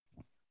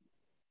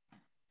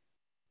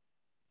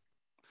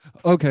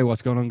Okay,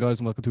 what's going on, guys,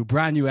 and welcome to a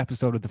brand new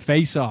episode of The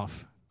Face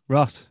Off.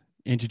 Ross,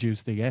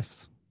 introduce the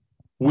guests.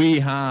 We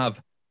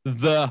have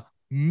the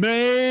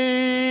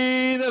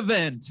main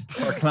event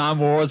for Clan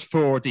Wars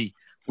 40.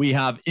 We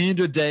have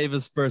Indra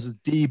Davis versus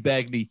Dee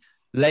Begley.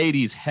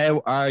 Ladies,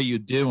 how are you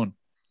doing?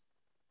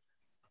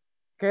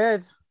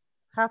 Good.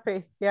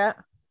 Happy. Yeah.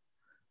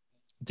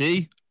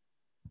 Dee?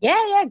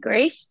 Yeah,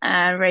 great.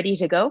 Ready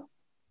to go.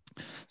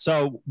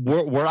 So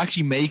we're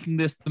actually making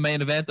this the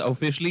main event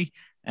officially.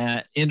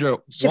 Indra,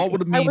 what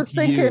would it mean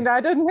to you?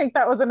 I didn't think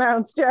that was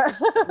announced yet.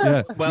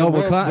 Yeah.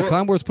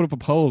 Clan Wars put up a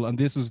poll, and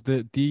this was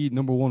the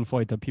number one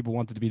fight that people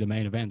wanted to be the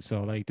main event.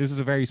 So, this is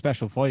a very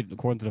special fight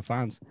according to the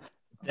fans.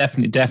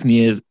 Definitely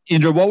is.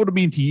 Indra, what would it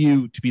mean to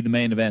you to be the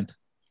main event?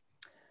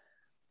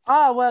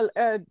 Oh, well,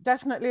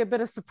 definitely a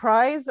bit of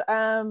surprise,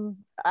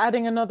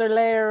 adding another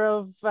layer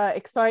of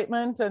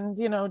excitement and,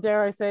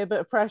 dare I say, a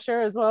bit of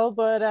pressure as well.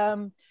 But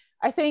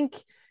I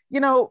think,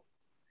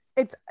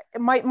 it's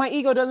my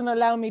ego doesn't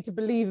allow me to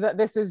believe that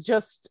this is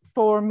just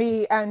for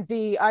me and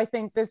Dee. I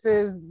think this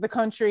is the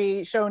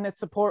country showing its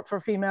support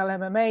for female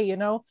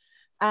MMA,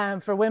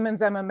 for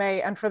women's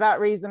MMA. And for that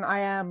reason, I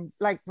am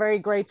very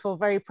grateful,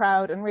 very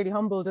proud, and really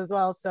humbled as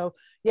well. So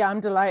yeah,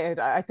 I'm delighted.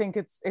 I think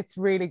it's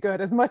really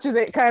good. As much as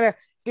it kind of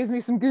gives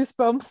me some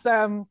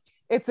goosebumps,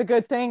 it's a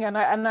good thing. And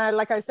I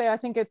like I say, I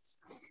think it's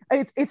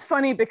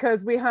funny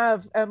because we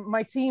have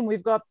my team.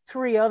 We've got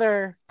 3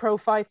 other pro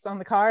fights on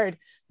the card,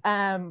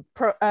 on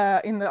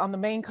the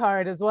main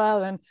card as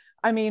well. And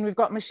I mean, we've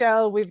got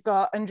Michelle, we've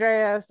got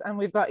Andreas, and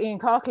we've got Ian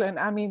Coughlin.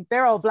 I mean,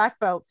 they're all black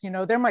belts,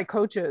 they're my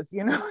coaches,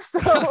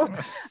 So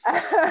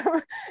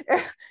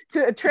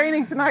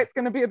training tonight's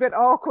going to be a bit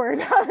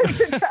awkward having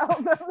to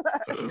tell them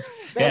that.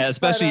 Yeah,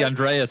 especially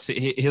Andreas.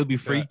 He'll be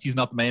freaked. He's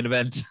not the main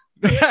event.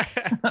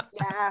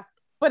 Yeah.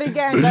 But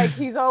again,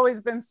 he's always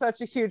been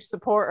such a huge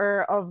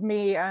supporter of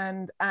me,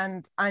 and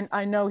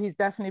I know he's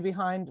definitely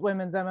behind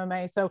women's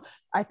MMA. So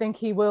I think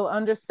he will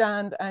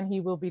understand and he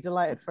will be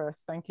delighted for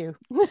us. Thank you.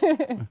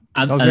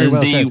 And very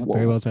well said.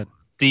 Very well said.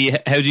 Dee,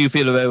 how do you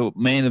feel about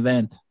main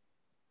event?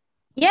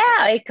 Yeah,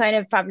 I kind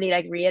of probably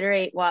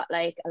reiterate what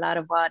a lot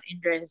of what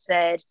Indra has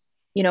said.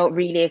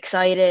 Really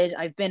excited.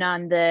 I've been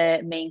on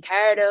the main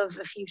card of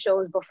a few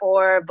shows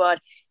before, but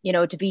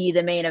to be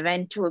the main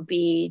event would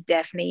be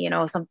definitely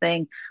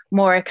something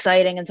more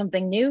exciting and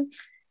something new.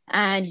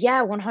 And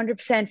yeah,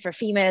 100% for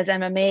females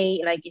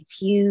MMA, it's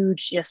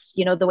huge. Just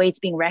the way it's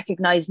being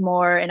recognized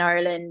more in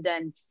Ireland,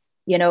 and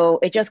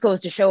it just goes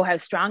to show how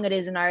strong it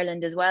is in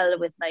Ireland as well,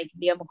 with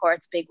Leah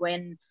McCourt's big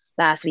win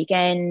last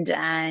weekend,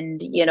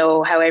 and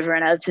how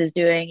everyone else is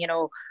doing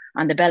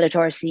on the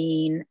Bellator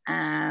scene.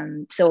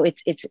 So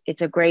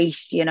it's a great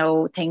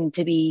thing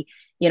to be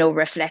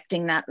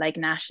reflecting that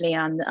nationally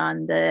on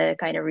the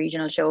kind of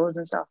regional shows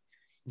and stuff.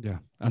 Yeah,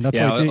 and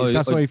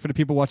that's why for the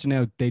people watching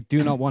now, they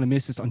do not want to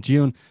miss this on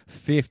June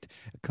 5th.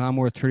 Clan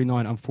Wars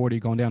 39 and 40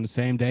 going down the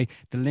same day.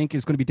 The link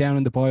is going to be down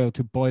in the bio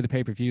to buy the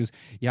pay-per-views.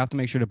 You have to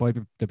make sure to buy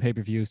the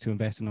pay-per-views to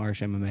invest in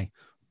Irish MMA.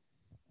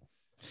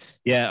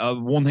 Yeah,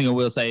 one thing I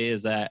will say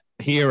is that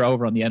here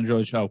over on the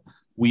Android Show,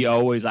 we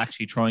always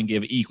actually try and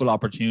give equal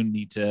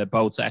opportunity to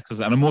both sexes.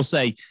 And I must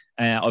say,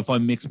 I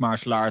find mixed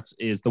martial arts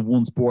is the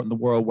one sport in the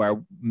world where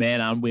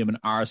men and women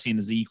are seen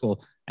as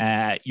equal.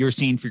 You're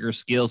seen for your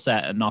skill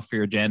set and not for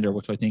your gender,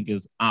 which I think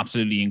is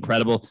absolutely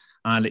incredible.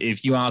 And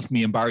if you ask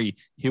me and Barry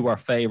who our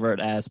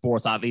favorite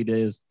sports athlete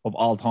is of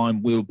all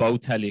time, we'll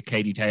both tell you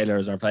Katie Taylor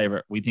is our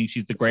favorite. We think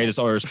she's the greatest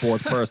Irish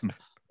sports person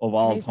of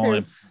all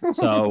time.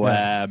 So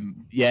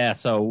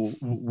so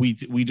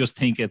we just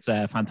think it's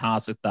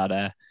fantastic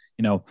that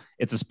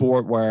it's a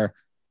sport where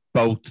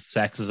both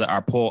sexes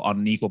are put on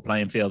an equal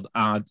playing field.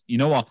 And you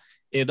know what?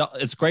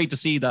 It's great to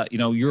see that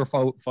your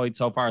fight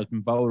so far has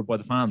been voted by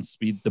the fans to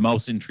be the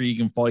most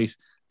intriguing fight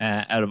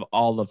out of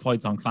all the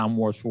fights on Clan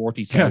Wars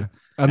 40. So, yeah,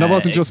 and that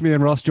wasn't just me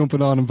and Ross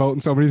jumping on and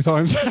voting so many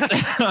times.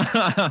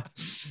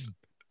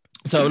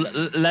 So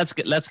let's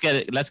get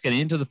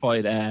into the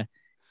fight.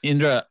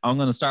 Indra, I'm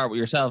going to start with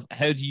yourself.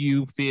 How do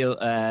you feel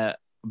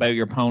about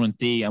your opponent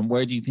Dee, and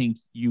where do you think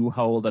you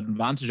hold an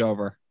advantage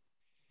over?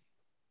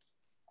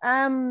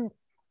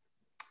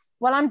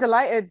 Well, I'm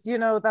delighted,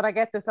 that I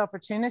get this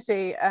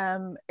opportunity.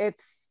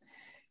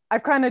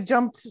 I've kind of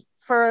jumped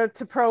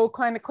to pro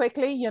kind of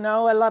quickly. A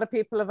lot of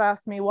people have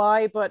asked me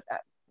why, but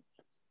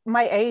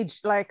my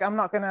age, I'm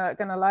not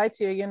gonna lie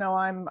to you.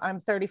 I'm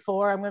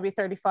 34. I'm gonna be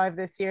 35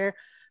 this year.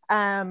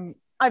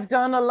 I've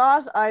done a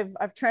lot.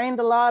 I've trained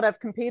a lot. I've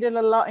competed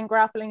a lot in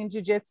grappling and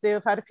jiu-jitsu.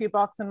 I've had a few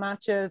boxing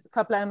matches, a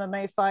couple of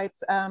MMA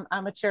fights,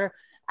 amateur.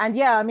 And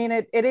yeah, I mean,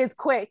 it is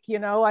quick,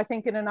 I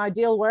think in an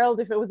ideal world,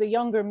 if it was a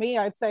younger me,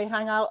 I'd say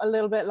hang out a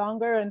little bit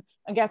longer and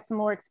get some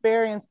more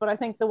experience. But I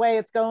think the way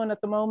it's going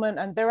at the moment,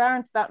 and there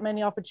aren't that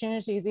many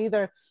opportunities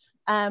either.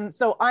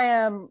 So I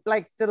am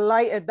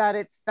delighted that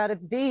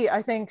it's Dee.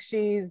 I think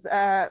she's,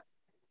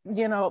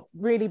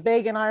 really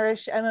big in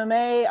Irish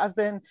MMA. I've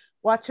been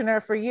watching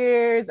her for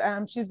years.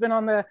 She's been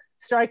on the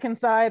striking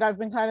side. I've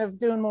been kind of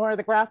doing more of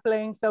the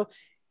grappling. So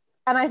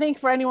And I think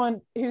for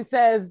anyone who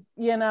says,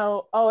 you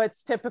know, oh,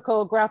 it's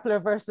typical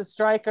grappler versus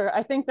striker,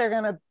 I think they're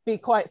going to be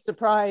quite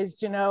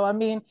surprised, you know. I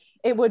mean,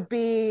 it would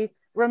be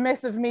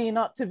remiss of me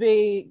not to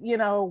be, you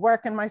know,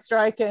 working my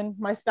striking,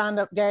 my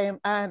stand-up game.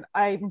 And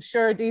I'm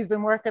sure Dee's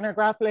been working her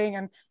grappling.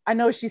 And I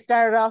know she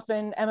started off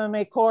in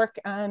MMA Cork,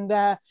 and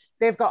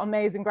they've got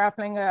amazing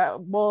grappling,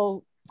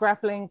 wall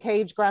grappling,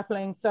 cage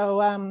grappling.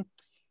 So,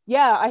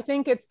 yeah, I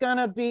think it's going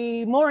to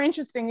be more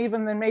interesting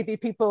even than maybe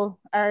people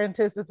are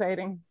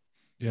anticipating.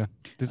 Yeah,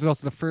 this is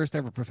also the first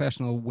ever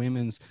professional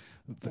women's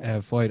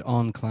fight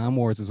on Clan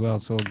Wars as well.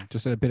 So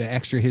just a bit of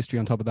extra history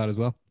on top of that as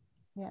well.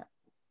 Yeah.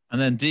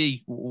 And then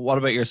Dee, what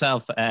about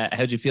yourself?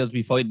 How do you feel to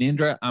be fighting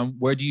Indra, and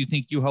where do you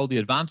think you hold the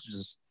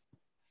advantages?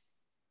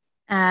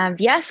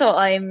 Yeah, so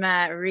I'm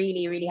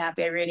really, really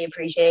happy. I really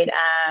appreciate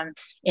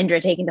Indra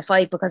taking the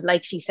fight, because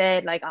like she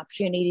said, like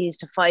opportunities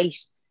to fight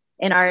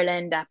in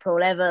Ireland at pro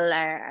level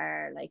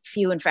are like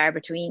few and far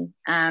between.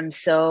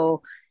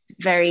 So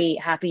very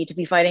happy to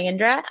be fighting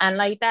Indra, and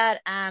like that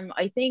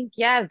I think,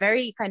 yeah,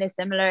 very kind of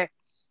similar.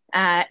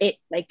 It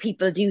like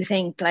people do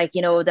think like,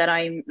 you know, that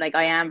I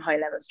am high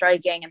level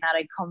striking and that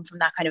I come from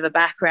that kind of a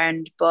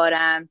background, but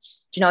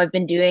you know, I've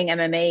been doing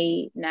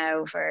MMA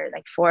now for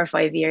like 4 or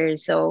 5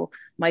 years, so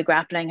my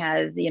grappling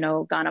has, you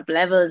know, gone up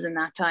levels in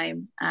that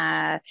time.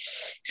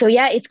 So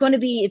yeah, it's going to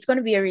be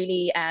a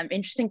really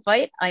interesting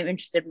fight. I'm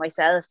interested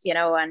myself, you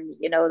know, and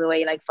you know the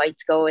way like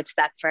fights go, it's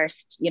that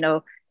first, you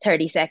know,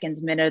 30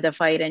 seconds, minute of the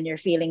fight, and you're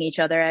feeling each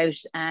other out.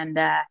 And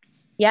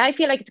yeah, I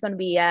feel like it's going to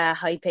be a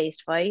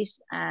high-paced fight,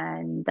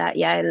 and that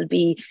yeah, it'll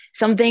be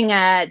something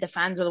the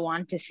fans will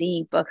want to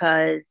see,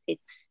 because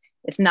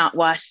it's not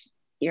what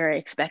you're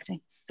expecting.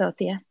 So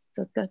yeah,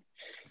 so it's good.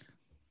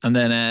 And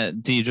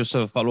then do you just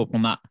sort of follow up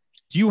on that?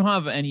 Do you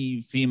have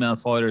any female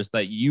fighters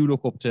that you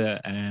look up to,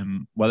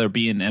 whether it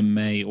be in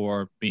MMA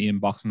or be in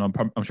boxing?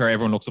 I'm sure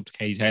everyone looks up to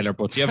Katie Taylor,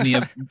 but do you have any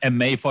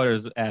MMA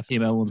fighters,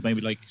 female ones,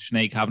 maybe like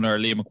Sinead Kavanagh or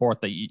Leah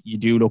McCourt, that you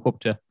do look up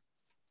to?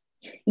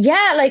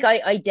 Yeah, like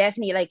I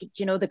definitely, like,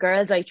 you know, the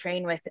girls I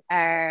train with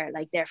are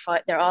like,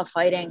 they're all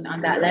fighting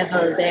on that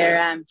level.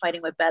 They're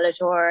fighting with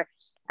Bellator,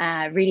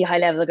 really high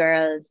level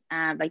girls.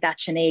 Like that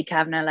Sinead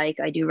Kavanagh,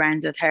 like I do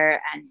rounds with her,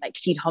 and like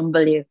she'd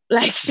humble you,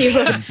 like she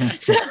would.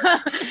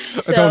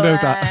 I don't know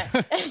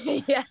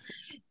that. Yeah.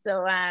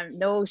 So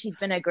no, she's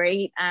been a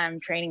great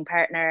training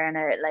partner,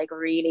 and like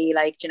really,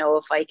 like, you know,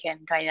 if I can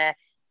kind of,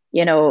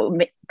 you know,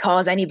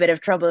 cause any bit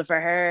of trouble for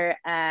her,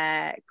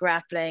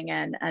 grappling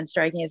and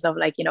striking and stuff,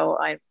 like, you know,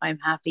 I'm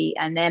happy.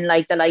 And then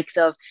like the likes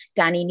of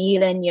Danny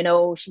Nealon, you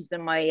know, she's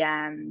been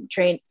my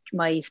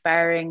my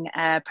sparring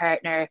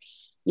partner,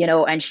 you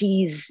know, and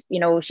she's, you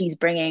know, she's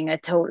bringing a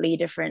totally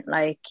different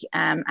like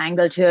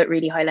angle to it,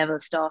 really high level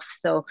stuff.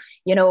 So,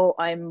 you know,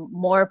 I'm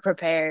more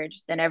prepared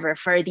than ever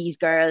for these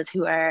girls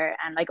who are,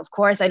 and like, of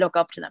course I look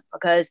up to them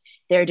because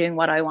they're doing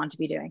what I want to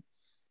be doing.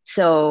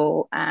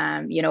 So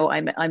you know,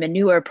 I'm a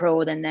newer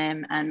pro than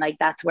them, and like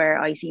that's where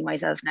I see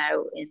myself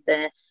now in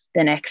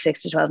the next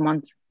 6 to 12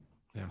 months.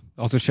 Yeah.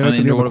 Also, shout out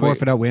to Leah McCourt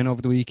for that win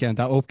over the weekend.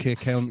 That up kick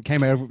came out of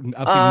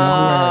absolutely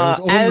nowhere.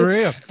 It was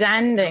unreal.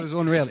 Outstanding. It was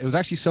unreal. It was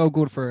actually so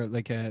good for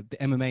like the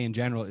MMA in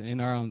general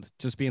in Ireland.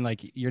 Just being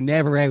like, you're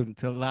never out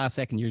until the last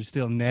second. You're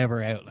still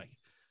never out. Like,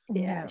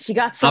 yeah, she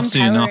got some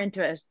power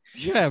into it.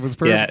 Yeah, it was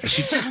perfect.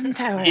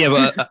 Yeah,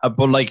 yeah,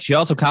 but like she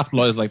also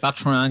capitalized. Like that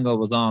triangle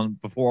was on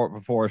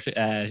before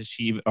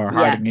she or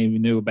Harding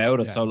even knew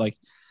about it. Yeah. So like,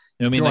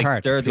 you know what I mean? Like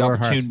heart, there are the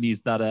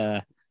opportunities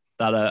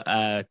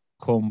that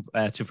come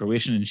to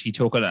fruition, and she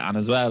took it. And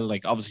as well,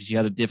 like obviously she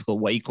had a difficult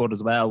weight cut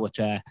as well,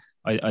 which I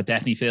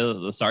definitely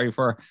feel sorry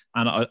for.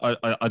 And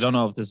I don't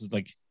know if this is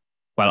like,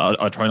 well,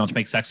 I'll try not to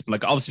make sex, but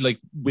like obviously like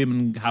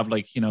women have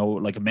like, you know,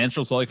 like a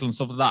menstrual cycle and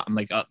stuff like that, and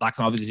like that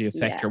can obviously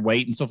affect your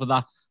weight and stuff like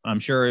that. And I'm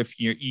sure if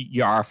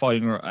you are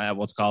fighting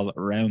what's called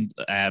around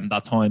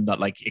that time, that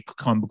like it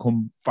can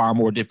become far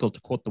more difficult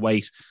to cut the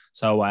weight.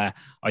 So I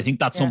think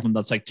that's something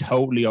that's like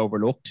totally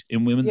overlooked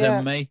in women's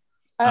MMA.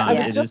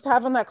 I was just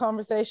having that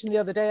conversation the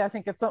other day. I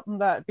think it's something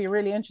that'd be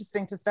really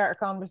interesting to start a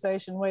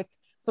conversation with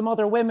some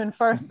other women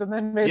first, and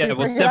then maybe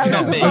bring it out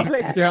in the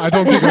public. Yeah, I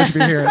don't think I should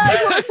be here.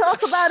 I want to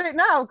talk about it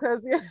now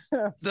because in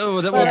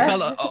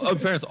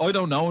fairness, I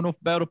don't know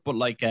enough about it, but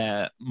like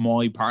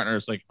my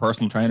partner's like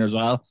personal trainer as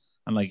well,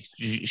 and like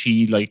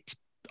she like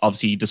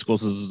obviously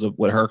discusses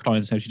with her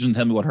clients. She doesn't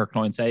tell me what her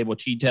clients say,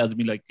 but she tells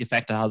me like the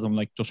effect it has on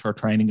like just her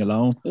training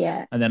alone.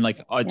 Yeah. And then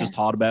like I just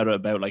thought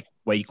about like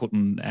weight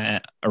cutting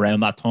around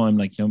that time,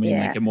 like, you know what I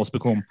mean? Like it must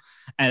become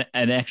an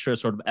extra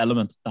sort of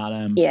element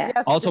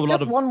that also a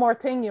lot of one more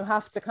thing you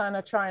have to kind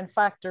of try and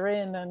factor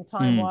in, and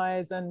time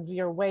wise, and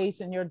your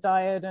weight and your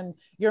diet and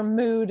your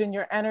mood and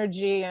your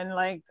energy, and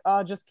like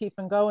just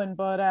keeping going.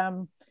 But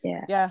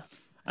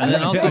and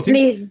then also, I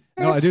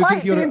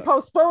think being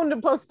postponed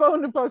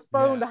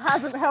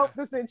hasn't helped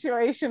the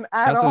situation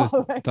at all.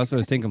 That's what I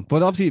was thinking.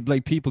 But obviously,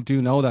 like, people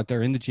do know that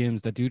they're in the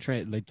gyms that do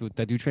train, like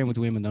that do train with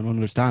women, and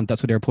understand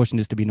that's what they're pushing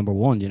this to be number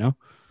one. You know.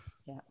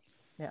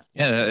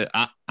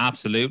 Yeah,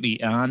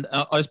 absolutely. And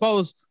I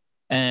suppose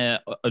I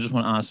just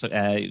want to ask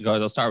you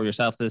guys. I'll start with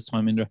yourself this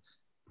time, Indra.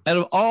 Out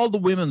of all the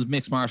women's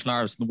mixed martial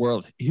artists in the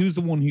world, who's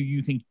the one who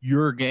you think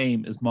your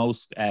game is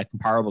most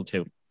comparable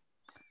to?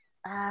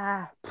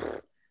 The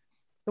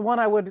one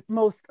I would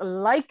most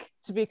like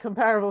to be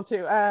comparable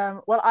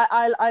to. Well,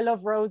 I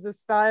love Rose's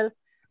style.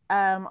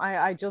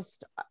 I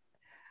just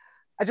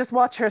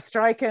watch her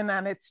striking,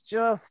 and it's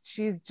just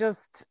she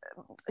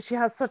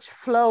has such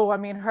flow. I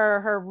mean,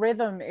 her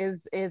rhythm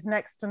is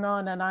next to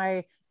none,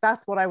 and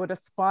that's what I would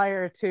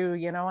aspire to,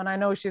 you know. And I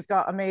know she's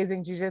got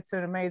amazing jiu-jitsu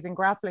and amazing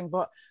grappling,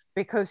 but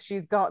because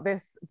she's got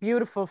this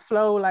beautiful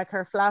flow, like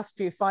her last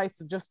few fights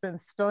have just been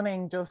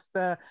stunning. Just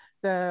the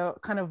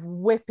kind of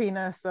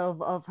whippiness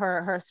of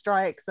her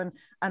strikes,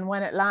 and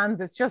when it lands,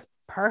 it's just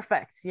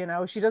perfect. You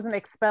know, she doesn't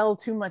expel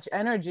too much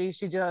energy.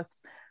 She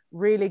just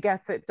really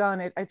gets it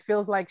done. It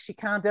feels like she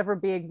can't ever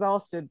be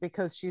exhausted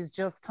because she's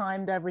just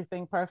timed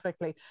everything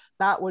perfectly.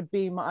 That would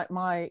be my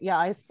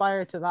I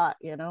aspire to that,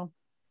 you know.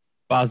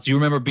 Baz, do you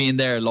remember being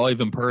there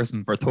live in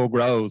person for Thug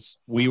Rose?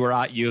 We were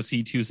at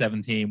UFC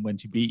 217 when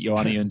she beat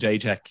Joanna and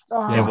Jacek.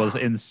 Oh, it was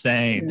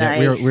insane.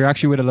 Nice. Yeah, we were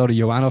actually with a load of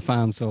Joanna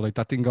fans, so like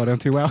that didn't go down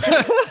too well.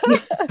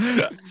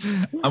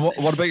 And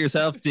what about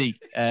yourself, Dee?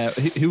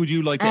 Who would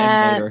you like to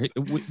emulate,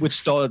 or which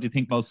style do you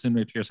think most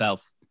similar to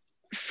yourself?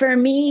 For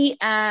me,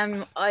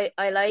 I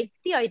like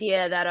the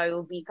idea that I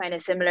will be kind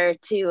of similar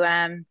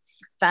to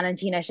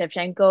Valentina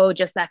Shevchenko,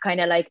 just that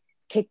kind of like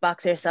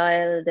kickboxer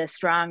style, the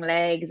strong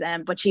legs,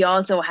 but she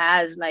also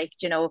has, like,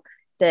 you know,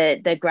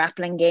 the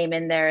grappling game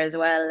in there as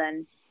well,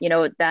 and you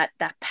know, that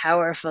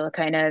powerful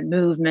kind of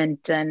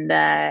movement. And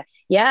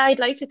I'd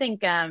like to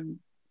think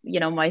you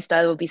know, my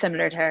style will be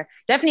similar to her.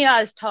 Definitely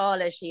not as tall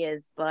as she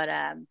is, but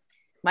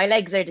my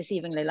legs are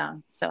deceivingly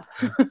long. So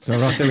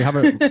Ross, there we have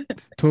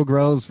it. Thug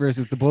Rose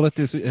versus the Bullet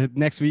this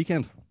next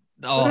weekend.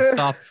 Oh,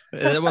 stop!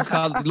 It was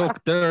called.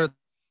 Look, they're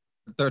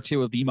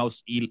two of the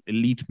most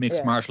elite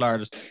mixed martial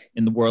artists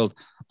in the world.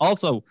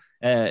 Also,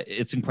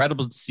 it's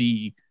incredible to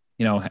see,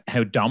 you know,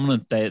 how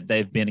dominant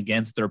they've been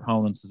against their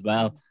opponents as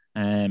well.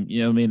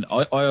 You know, I mean,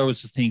 I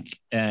always just think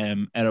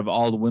out of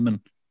all the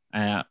women,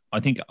 I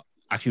think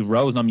actually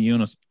Rose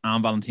Namajunas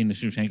and Valentina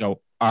Shevchenko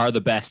are the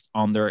best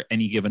on their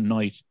any given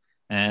night.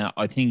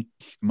 I think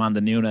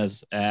Amanda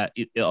Nunes,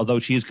 although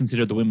she is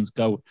considered the women's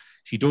GOAT,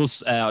 she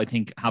does, I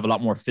think, have a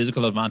lot more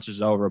physical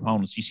advantages over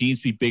opponents. She seems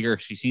to be bigger.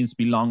 She seems to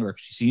be longer.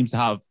 She seems to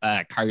have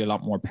carry a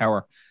lot more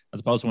power,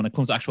 as opposed to when it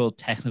comes to actual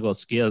technical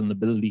skill and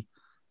ability.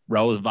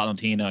 Rose and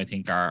Valentina, I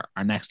think, are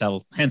next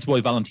level. Hence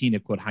why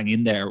Valentina could hang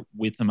in there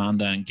with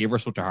Amanda and give her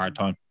such a hard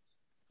time.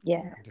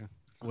 Yeah.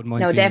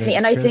 No, definitely.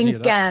 And I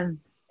think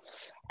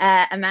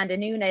Amanda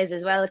Nunes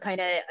as well,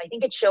 kind of, I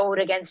think it showed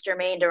against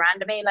Germaine de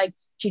Randamie, like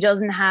she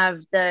doesn't have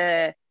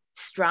the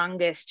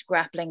strongest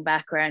grappling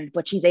background,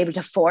 but she's able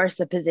to force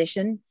a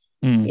position,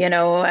 you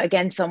know,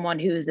 against someone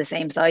who's the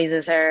same size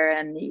as her.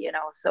 And, you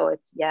know, so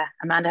it's,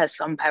 Amanda has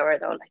some power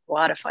though, like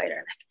what a fighter,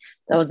 like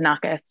those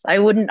knockouts.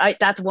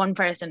 That's one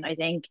person I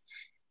think,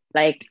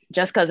 like,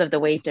 just because of the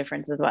weight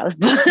difference as well.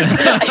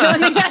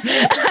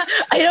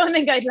 I don't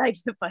think I'd like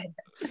to fight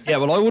her. Yeah,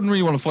 well, I wouldn't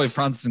really want to fight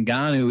Francis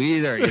Ngannou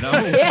either, you know.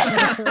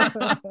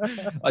 Yeah.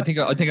 I think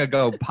I'd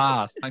go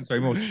pass. Thanks very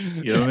much.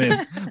 You know what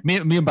I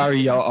mean? Me and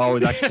Barry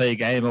always actually play a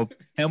game of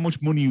how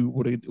much money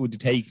would it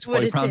take to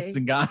fight Francis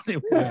Ngannou.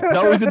 It's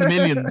always in the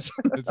millions.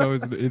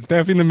 It's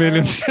definitely in the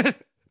millions.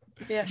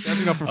 Yeah,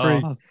 definitely not for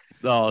free.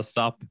 Oh,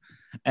 stop.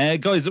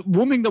 Guys,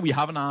 one thing that we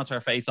haven't answered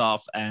our face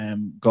off,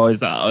 guys,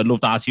 that I'd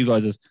love to ask you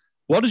guys is,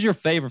 what is your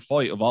favorite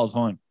fight of all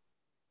time?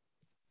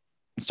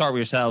 Start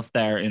with yourself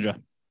there, Indra.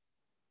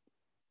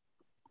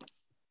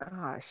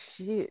 Oh,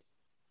 shit.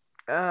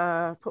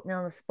 Put me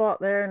on the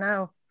spot there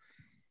now.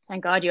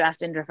 Thank God you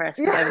asked Indra first.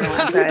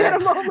 Yeah.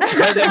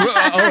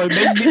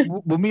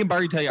 Will me and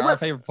Barry tell you our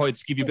favorite fights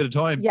to give you a bit of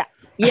time?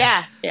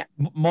 Yeah.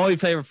 My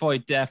favorite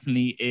fight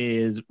definitely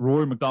is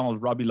Rory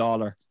McDonald, Robbie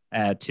Lawler.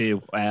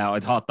 Too.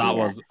 I thought that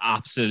was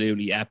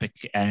absolutely epic.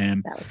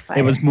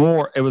 It was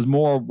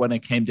more when it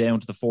came down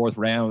to the fourth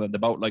round and they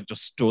both like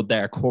just stood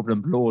there covered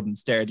in blood and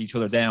stared each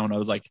other down. I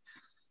was like,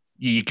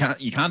 you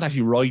can't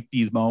actually write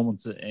these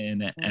moments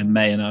in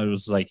MMA, and I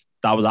was like,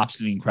 that was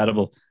absolutely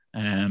incredible.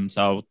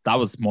 So that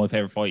was my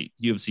favorite fight.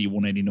 UFC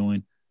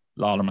 189,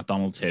 Lawler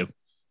McDonald 2.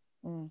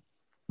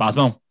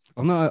 Basmo?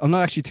 I'm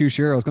not actually too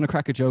sure. I was going to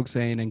crack a joke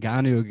saying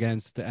Ngannou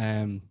against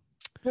the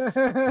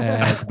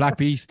Black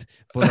Beast,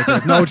 but like,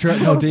 there's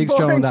no digs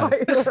thrown that.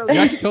 You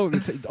actually told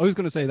me I was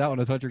going to say that one.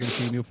 I thought you were going to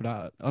team me up for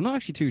that. I'm not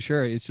actually too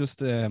sure. It's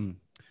just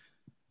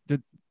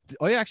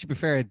I actually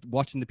prefer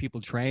watching the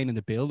people train and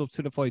the build up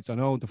to the fights. I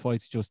know the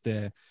fights just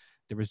the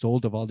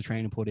result of all the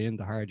training put in,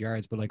 the hard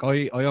yards, but like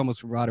I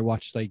almost rather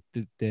watch like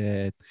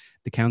the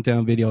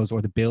countdown videos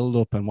or the build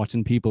up and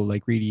watching people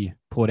like really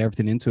put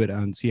everything into it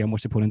and see how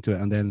much they put into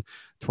it and then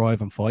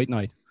thrive on fight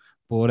night.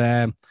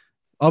 But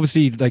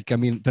obviously, like, I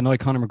mean, the night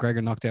Conor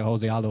McGregor knocked out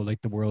Jose Aldo,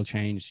 like the world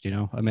changed, you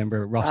know. I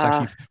remember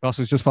Ross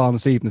was just falling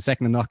asleep, and the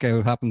second the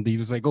knockout happened, he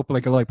was like up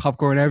like a like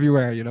popcorn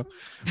everywhere, you know.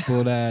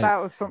 But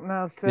that was something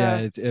else.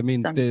 Yeah, I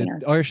mean,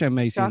 the Irish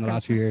MMA scene in the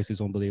last few years is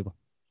unbelievable.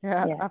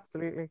 Yeah,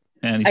 absolutely.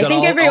 And I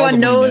think everyone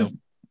knows.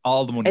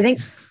 all the money.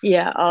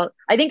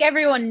 I think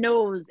everyone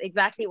knows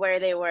exactly where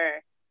they were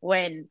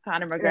when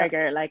Conor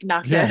McGregor like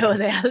knocked out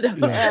Jose Aldo.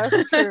 Yeah,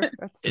 that's true.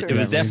 It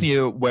was definitely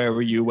a where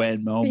were you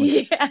when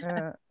moment.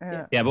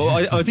 Yeah,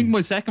 but I think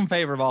my second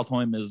favorite of all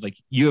time is like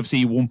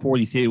UFC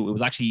 142. It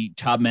was actually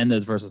Chad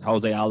Mendes versus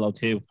Jose Aldo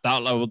too.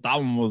 That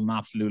one was an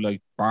absolute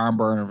like barn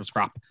burner for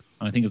scrap.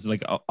 And I think it's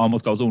like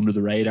almost goes under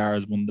the radar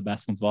as one of the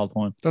best ones of all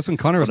time. That's when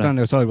Conor was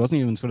standing outside, wasn't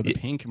he? Even sort of the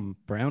pink and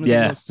brown.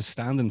 Yeah, just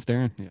standing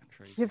staring. Yeah,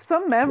 you have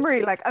some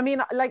memory. Like I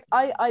mean, like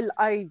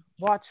I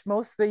watch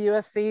most of the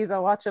UFCs. I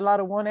watch a lot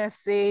of ONE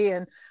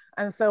FC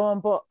and so on.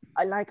 But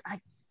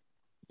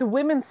the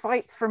women's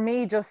fights for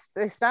me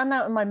they stand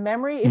out in my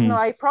memory. Even though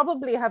I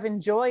probably have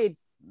enjoyed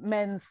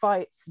men's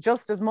fights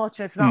just as much,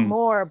 if not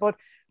more. But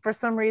for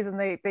some reason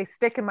they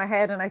stick in my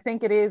head, and I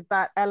think it is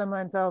that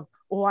element of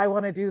I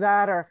want to do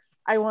that, or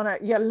I want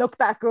to look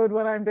that good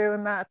when I'm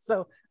doing that.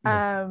 So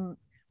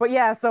but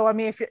yeah, so I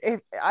mean,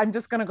 if I'm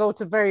just going to go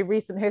to very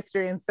recent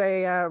history and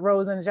say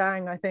Rose and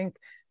Zhang, I think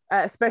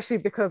especially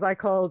because I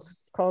called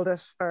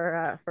it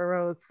for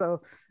Rose,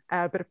 so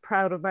a bit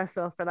proud of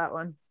myself for that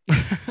one.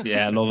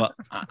 Yeah, I love it.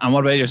 And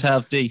what about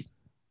yourself, Dee?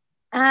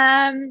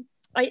 I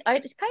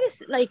just kind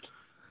of like,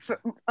 for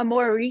a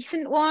more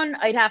recent one,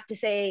 I'd have to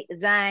say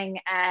Zhang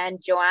and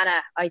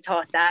Joanna. I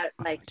thought that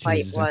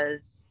fight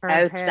was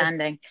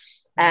outstanding.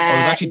 I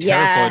was actually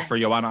terrified for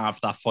Joanna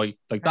after that fight.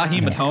 Like that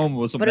hematoma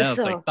was something else.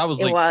 Like that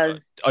was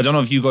I don't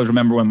know if you guys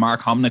remember when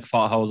Mark Hominick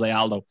fought Jose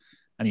Aldo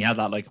and he had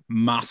that like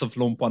massive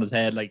lump on his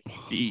head. Like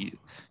she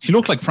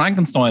looked like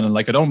Frankenstein, and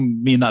like I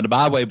don't mean that in a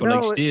bad way,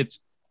 but she did.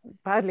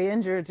 Badly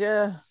injured,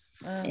 yeah.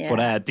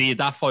 But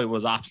that fight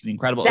was absolutely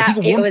incredible. I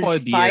think it won fight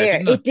of the year,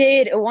 didn't it? It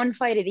did. It won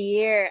fight of the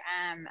year.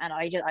 And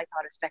I thought it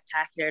was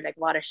spectacular. Like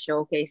what a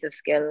showcase of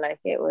skill. Like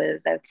it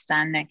was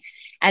outstanding.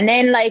 And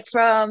then like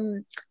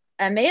from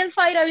a male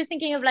fight, I was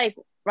thinking of like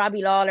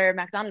Robbie Lawler.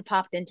 McDonald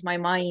popped into my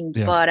mind,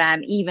 but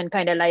even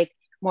kind of like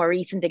more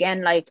recent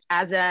again, like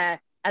as a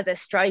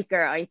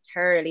striker, I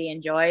thoroughly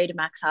enjoyed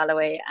Max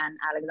Holloway and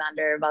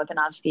Alexander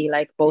Volkanovski,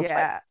 like both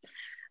fights.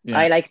 Yeah.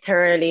 I like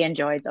thoroughly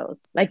enjoyed those.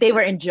 Like they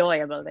were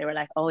enjoyable. They were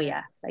like, oh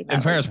yeah. Like in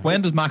fairness,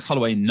 when does Max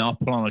Holloway not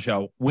put on a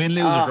show? Win,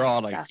 lose, or draw?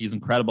 Like he's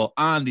incredible,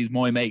 and he's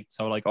my mate.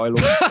 So like I love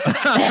him.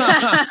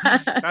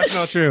 That's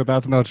not true.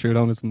 That's not true.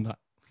 Don't listen to that.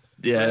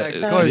 Yeah,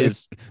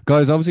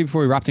 guys. Obviously, before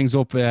we wrap things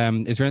up, is there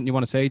anything you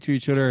want to say to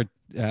each other?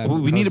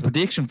 We need a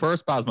prediction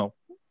first, Basmo.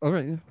 All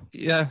right.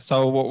 Yeah.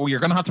 So you're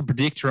gonna have to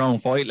predict your own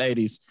fight,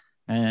 ladies.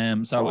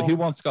 Who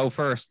wants to go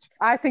first?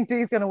 I think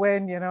Dee's gonna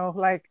win,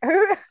 like come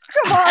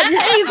on. You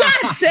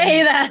can't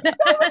say that. No,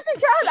 but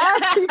you can't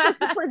ask people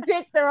to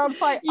predict their own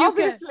fight.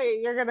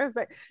 Obviously, you're gonna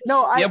say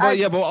no. But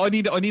I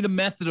need a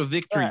method of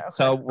victory. Right, okay.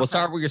 So we'll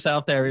start with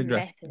yourself there,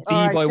 Indra. D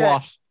right, by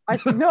what?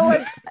 No,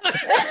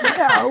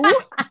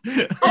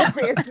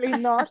 obviously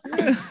not.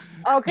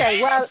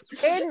 Okay, well,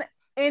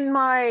 in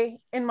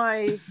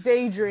my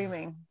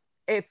daydreaming,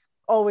 it's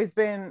always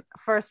been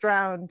first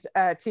round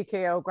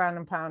TKO ground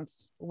and pound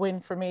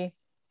win for me,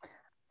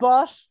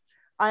 but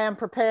I am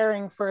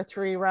preparing for a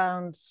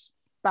 3-round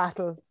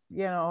battle,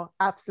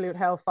 absolute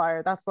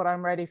hellfire. That's what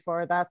I'm ready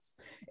for.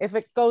 If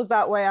it goes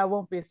that way, I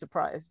won't be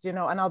surprised, and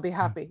I'll be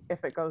happy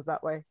if it goes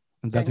that way.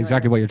 And that's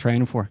exactly what you're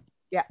training for.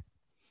 Yeah.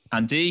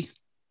 And D?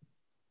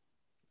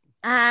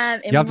 You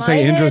have to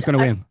say Indra's going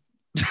to win.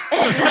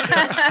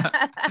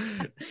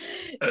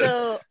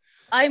 So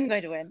I'm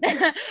going to win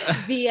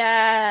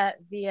via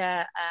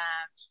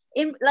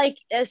in like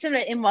similar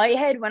in my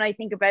head when I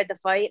think about the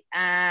fight.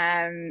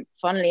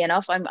 Funnily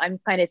enough, I'm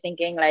kind of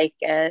thinking like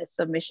a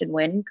submission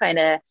win, kind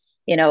of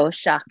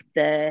shock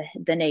the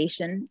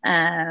nation.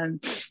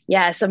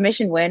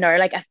 Submission win or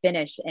like a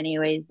finish.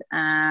 Anyways,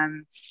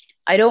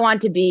 I don't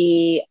want to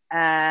be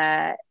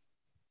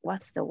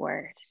what's the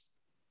word?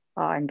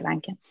 Oh, I'm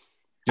blanking.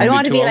 I don't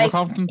want to be like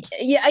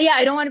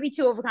I don't want to be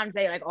too overconfident.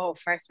 Say like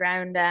first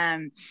round.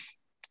 I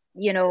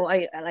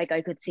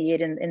could see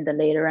it in the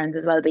later rounds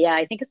as well. But yeah,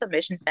 I think a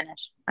submission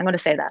finish. I'm going to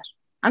say that.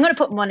 I'm going to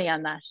put money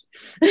on that.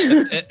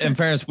 In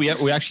fairness, we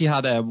actually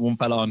had one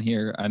fella on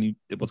here, and he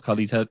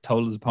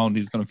told his opponent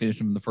he was going to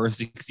finish him in the first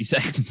 60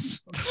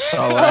 seconds.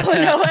 So,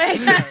 no way.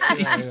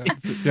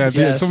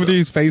 Some of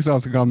these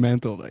face-offs have gone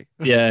mental. Like,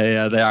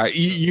 yeah, they are.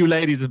 You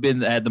ladies have been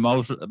the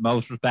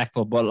most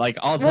respectful, but like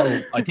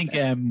also, I think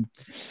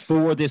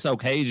for this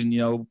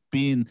occasion,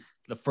 being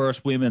the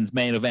first women's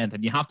main event,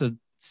 and you have to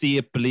see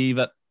it, believe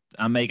it,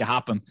 and make it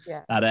happen.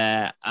 Yeah.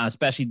 That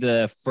especially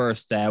the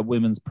first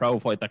women's pro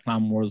fight that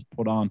Clan Wars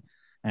put on.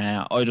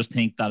 I just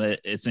think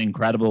that it's an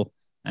incredible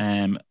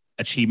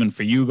achievement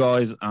for you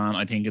guys, and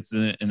I think it's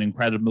an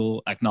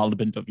incredible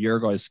acknowledgement of your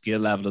guys' skill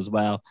level as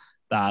well.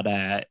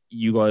 That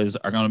you guys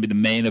are going to be the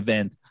main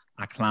event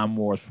at Clan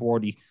Wars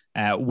 40.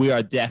 We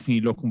are definitely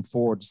looking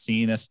forward to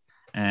seeing it.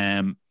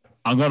 I'm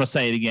going to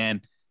say it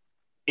again.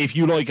 If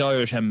you like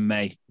Irish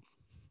MMA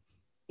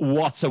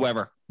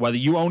whatsoever, whether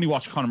you only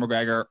watch Conor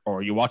McGregor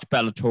or you watch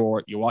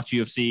Bellator, you watch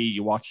UFC,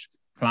 you watch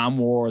Clan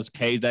Wars,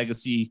 Cage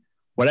Legacy,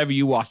 whatever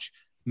you watch,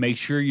 Make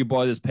sure you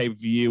buy this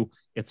pay-per-view.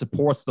 It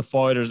supports the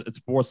fighters. It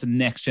supports the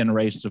next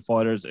generations of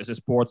fighters. It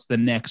supports the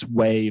next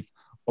wave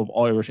of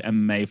Irish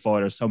MMA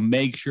fighters. So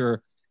make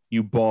sure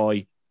you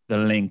buy the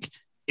link.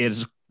 It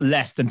is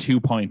less than 2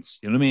 points.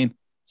 You know what I mean?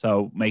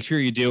 So make sure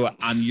you do it,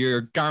 and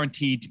you're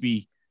guaranteed to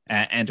be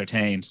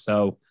entertained.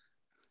 So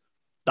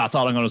that's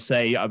all I'm going to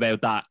say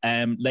about that.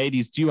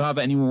 Ladies, do you have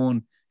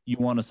anyone you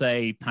want to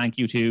say thank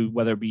you to,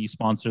 whether it be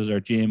sponsors or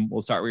Jim?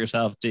 We'll start with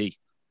yourself, Dee.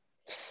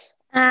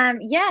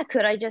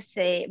 Could I just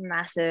say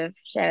massive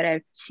shout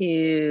out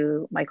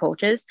to my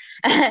coaches,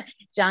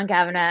 John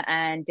Kavanagh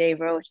and Dave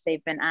Roach.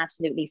 They've been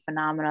absolutely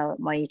phenomenal.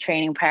 My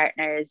training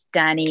partners,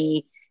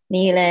 Danny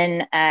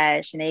Nealon,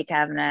 Sinead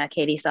Kavanagh,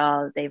 Katie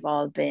Saul, they've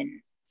all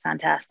been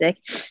fantastic.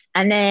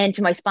 And then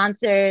to my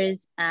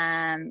sponsors,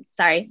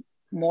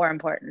 more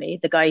importantly,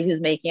 the guy who's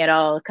making it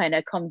all kind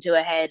of come to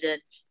a head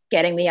and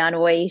getting me on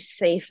weight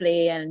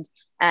safely, and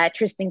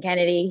Tristan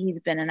Kennedy, he's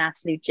been an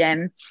absolute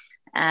gem.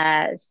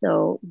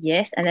 So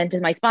yes, and then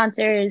to my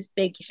sponsors,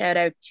 big shout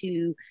out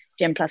to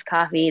Gym Plus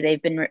Coffee.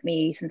 They've been with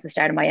me since the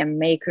start of my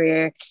MMA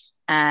career.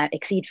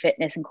 Exceed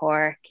Fitness in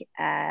Cork,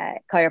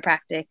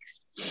 Chiropractics,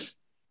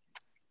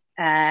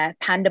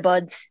 Panda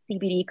Buds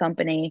CBD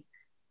company,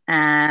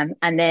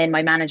 and then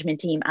my management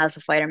team,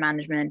 Alpha Fighter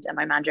Management, and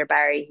my manager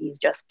Barry. He's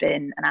just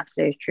been an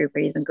absolute trooper.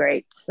 He's been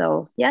great.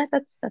 So yeah,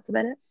 that's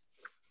about it.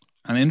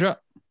 And Indra?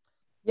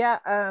 Yeah,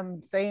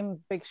 same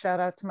big shout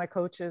out to my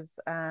coaches.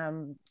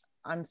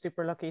 I'm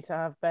super lucky to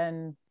have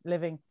Ben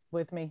living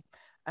with me,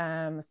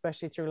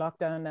 especially through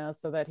lockdown now,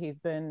 so that he's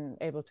been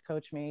able to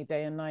coach me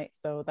day and night.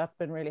 So that's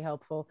been really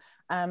helpful.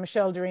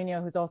 Michelle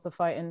Dorino, who's also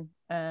fighting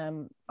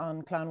on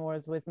Clan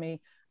Wars with me.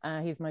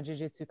 He's my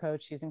jiu-jitsu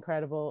coach. He's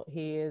incredible.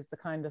 He is the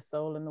kindest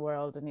soul in the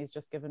world, and he's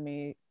just given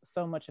me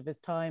so much of his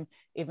time,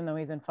 even though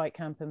he's in fight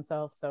camp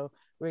himself. So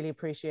really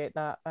appreciate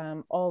that.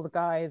 All the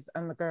guys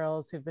and the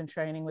girls who've been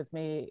training with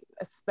me,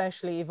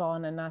 especially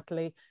Yvonne and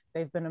Natalie,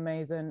 they've been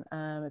amazing.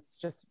 It's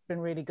just been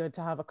really good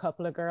to have a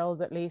couple of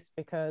girls at least,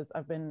 because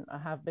I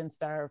have been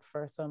starved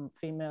for some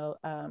female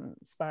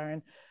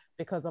sparring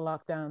because of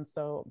lockdown.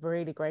 So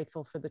really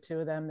grateful for the two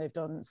of them. They've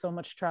done so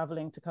much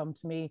traveling to come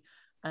to me.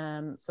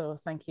 So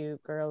thank you,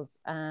 girls.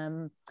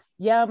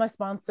 My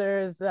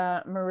sponsors,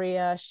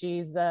 Maria,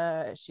 she's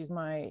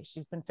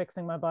been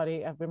fixing my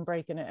body. I've been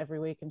breaking it every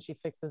week and she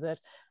fixes it.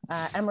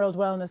 Emerald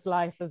Wellness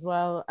Life as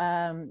well.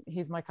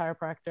 He's my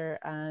chiropractor,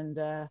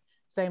 and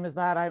same as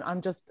that.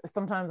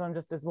 Sometimes I'm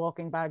just this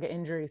walking bag of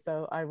injury.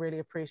 So I really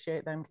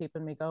appreciate them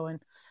keeping me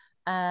going.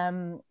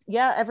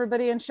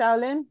 Everybody in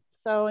Shaolin,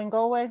 so in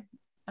Galway,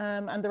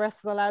 and the rest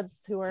of the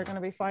lads who are going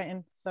to be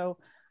fighting. So,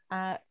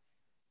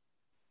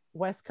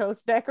 West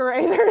Coast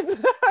Decorators.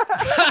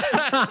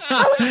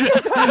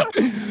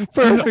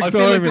 Perfect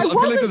timing. I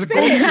feel like there's a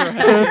gun to your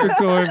head. Perfect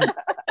timing.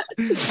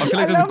 I feel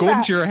like there's a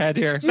gun to your head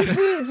here. Do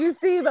you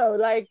see though?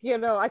 Like,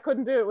 I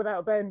couldn't do it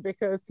without Ben,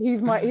 because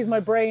he's my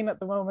brain at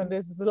the moment.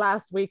 This is the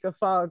last week of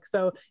Fog.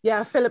 So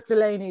yeah, Philip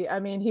Delaney. I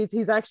mean, he was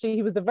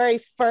the very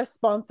first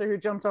sponsor who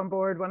jumped on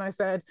board when I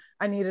said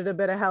I needed a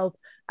bit of help.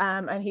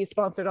 And he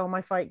sponsored all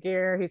my fight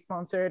gear. He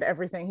sponsored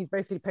everything. He's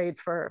basically paid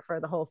for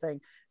the whole thing.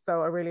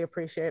 So I really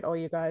appreciate all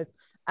you guys.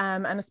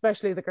 And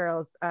especially the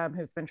girls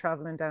who've been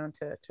traveling down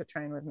to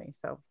train with me.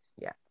 So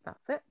yeah,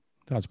 that's it.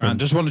 That's brilliant.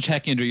 Just want to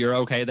check in. You're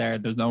okay there.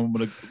 There's no one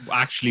would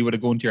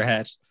have gone to your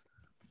head.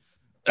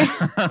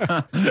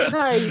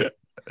 No,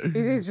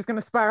 he's just going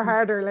to spar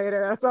harder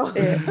later. That's all.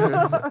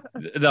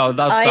 No,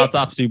 that's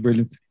absolutely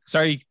brilliant.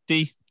 Sorry,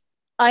 Dee.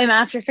 I'm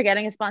after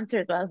forgetting a sponsor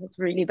as well. It's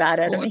really bad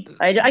out of me.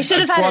 I should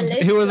have had a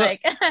list. Who was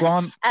it? Go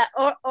on.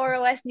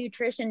 ROS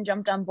Nutrition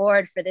jumped on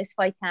board for this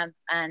fight camp,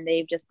 and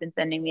they've just been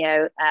sending me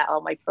out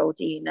all my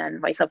protein and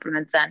my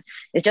supplements. And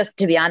it's just,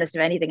 to be honest,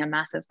 if anything, a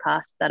massive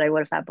cost that I would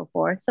have had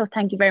before. So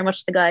thank you very much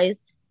to the guys.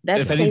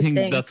 Best if anything,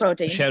 that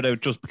protein. Shout out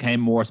just became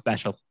more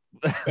special.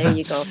 There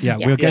you go.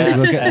 We'll get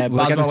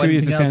the two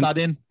years to send that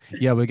in.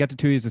 Yeah, we'll get the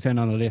 2 years to send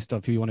on a list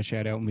of who you want to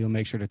shout out, and we'll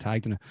make sure they're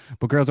tagged in it.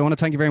 But girls, I want to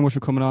thank you very much for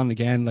coming on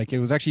again. Like, it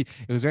was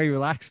very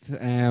relaxed.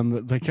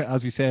 Like,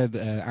 as we said,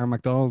 Aaron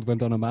McDonald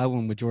went on a mad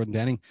one with Jordan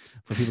Denning.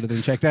 For people that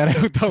didn't check that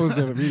out, that was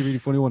a really, really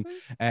funny one.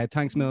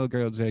 Thanks, Mel,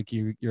 girls. Like,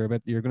 you're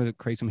going to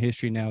create some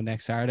history now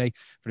next Saturday.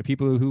 For the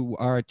people who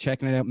are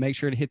checking it out, make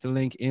sure to hit the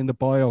link in the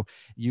bio.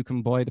 You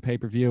can buy the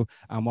pay-per-view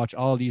and watch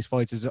all these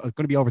fights. There's going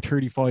to be over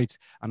 30 fights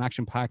and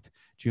action-packed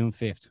June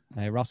 5th.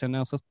 Ross and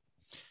Nelson?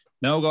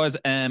 No, guys,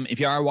 if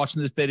you are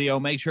watching this video,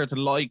 make sure to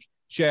like,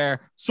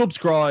 share,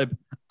 subscribe,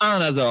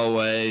 and as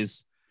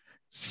always,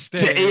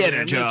 stay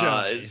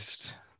energized.